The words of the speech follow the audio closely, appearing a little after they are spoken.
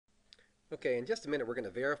Okay, in just a minute we're going to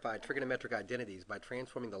verify trigonometric identities by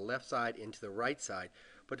transforming the left side into the right side.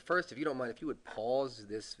 But first, if you don't mind, if you would pause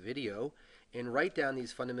this video and write down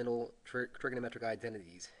these fundamental trigonometric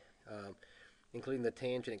identities, including the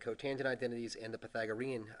tangent and cotangent identities and the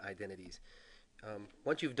Pythagorean identities.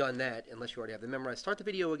 Once you've done that, unless you already have them memorized, start the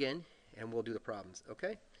video again and we'll do the problems,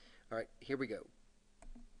 okay? All right, here we go.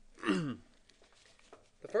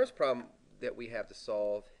 The first problem that we have to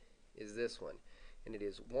solve is this one, and it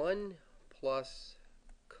is 1 plus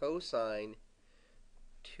cosine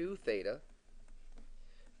 2 theta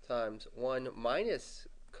times 1 minus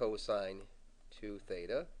cosine 2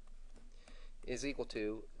 theta is equal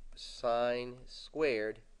to sine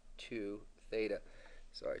squared 2 theta.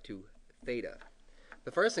 Sorry, 2 theta.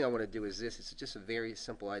 The first thing I want to do is this. It's just a very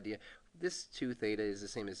simple idea. This 2 theta is the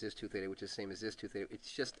same as this 2 theta, which is the same as this 2 theta.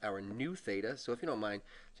 It's just our new theta. So if you don't mind,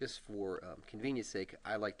 just for convenience sake,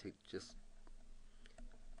 I like to just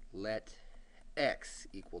let x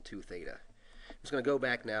equal 2 theta. I'm just going to go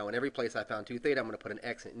back now, and every place I found 2 theta, I'm going to put an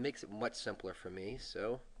x, and it makes it much simpler for me.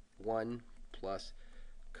 So 1 plus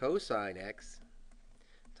cosine x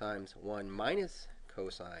times 1 minus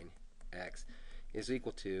cosine x is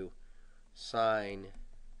equal to sine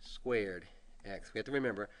squared x. We have to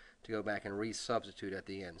remember to go back and resubstitute at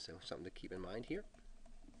the end, so something to keep in mind here.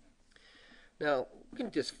 Now, we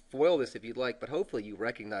can just FOIL this if you'd like, but hopefully you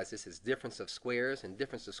recognize this as difference of squares, and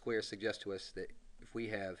difference of squares suggests to us that if we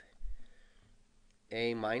have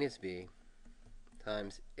a minus b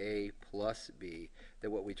times a plus b,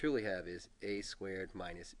 that what we truly have is a squared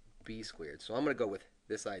minus b squared. So I'm going to go with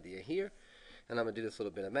this idea here, and I'm going to do this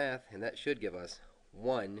little bit of math, and that should give us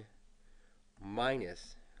 1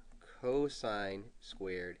 minus cosine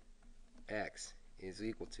squared x is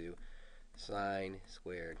equal to sine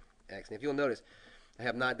squared x. And if you'll notice, I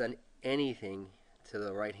have not done anything to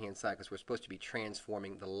the right hand side because we're supposed to be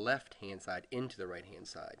transforming the left hand side into the right hand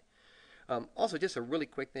side. Also, just a really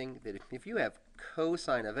quick thing, that if you have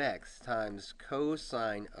cosine of x times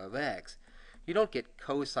cosine of x, you don't get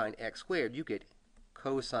cosine x squared, you get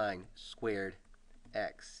cosine squared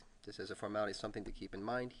x. Just as a formality, something to keep in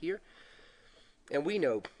mind here. And we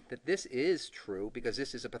know that this is true because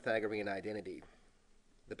this is a Pythagorean identity.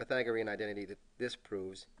 The Pythagorean identity that this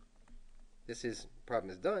proves, problem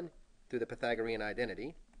is done through the Pythagorean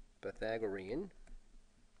identity. Pythagorean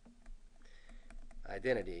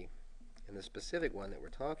identity. And the specific one that we're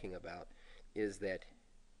talking about is that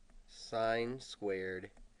sine squared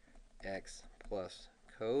x plus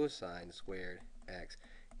cosine squared x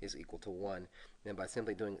is equal to 1. And by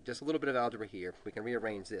simply doing just a little bit of algebra here, we can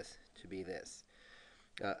rearrange this to be this.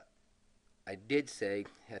 I did say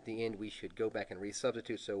at the end we should go back and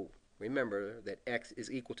resubstitute, so remember that x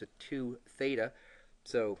is equal to 2 theta,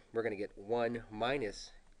 so we're going to get 1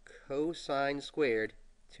 minus cosine squared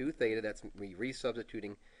 2 theta, that's me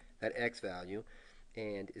resubstituting that x value,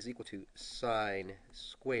 and is equal to sine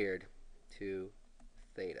squared 2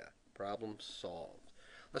 theta. Problem solved.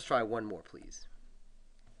 Let's try one more, please.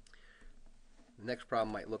 The next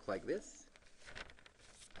problem might look like this.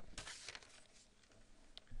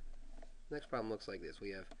 Next problem looks like this.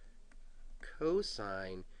 We have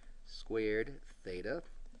cosine squared theta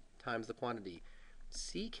times the quantity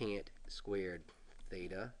secant squared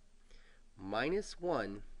theta minus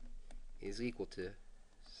 1 is equal to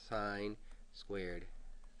sine squared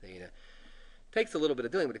theta. Takes a little bit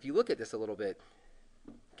of doing, but if you look at this a little bit,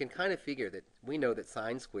 you can kind of figure that we know that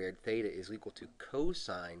sine squared theta is equal to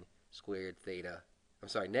cosine squared theta,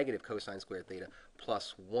 negative cosine squared theta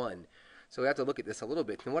plus 1. So we have to look at this a little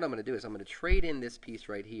bit. And what I'm going to do is I'm going to trade in this piece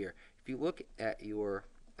right here. If you look at your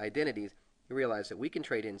identities, you realize that we can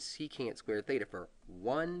trade in secant squared theta for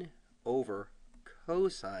 1 over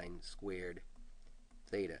cosine squared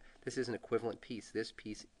theta. This is an equivalent piece. This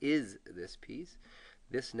piece is this piece.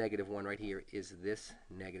 This negative 1 right here is this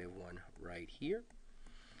negative 1 right here.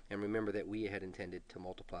 And remember that we had intended to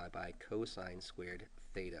multiply by cosine squared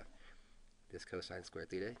theta. This cosine squared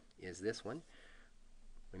theta is this one.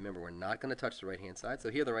 Remember, we're not going to touch the right-hand side. So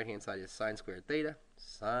here the right-hand side is sine squared theta,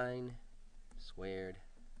 sine squared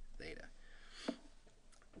theta.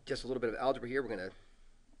 Just a little bit of algebra here. We're going to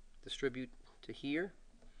distribute to here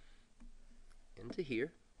and to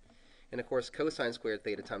here. And of course, cosine squared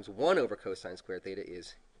theta times 1 over cosine squared theta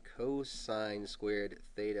is cosine squared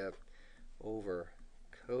theta over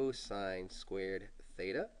cosine squared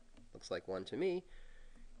theta. Looks like 1 to me.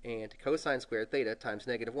 And cosine squared theta times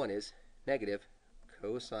negative 1 is negative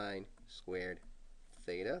cosine squared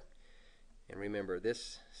theta. And remember,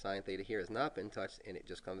 this sine theta here has not been touched, and it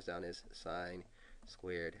just comes down as sine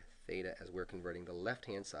squared theta as we're converting the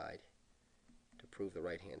left-hand side to prove the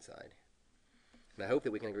right-hand side. And I hope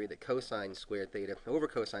that we can agree that cosine squared theta over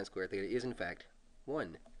cosine squared theta is in fact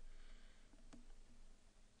 1.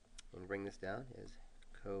 And bring this down as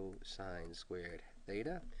cosine squared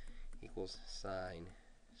theta equals sine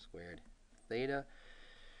squared theta.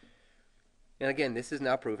 And again, this is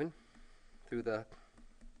now proven through the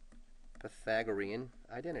Pythagorean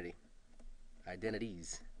identities.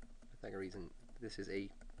 This is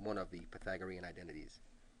one of the Pythagorean identities.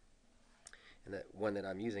 And that one that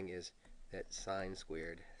I'm using is that sine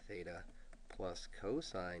squared theta plus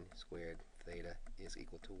cosine squared theta is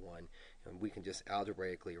equal to 1. And we can just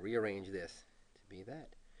algebraically rearrange this to be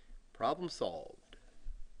that. Problem solved.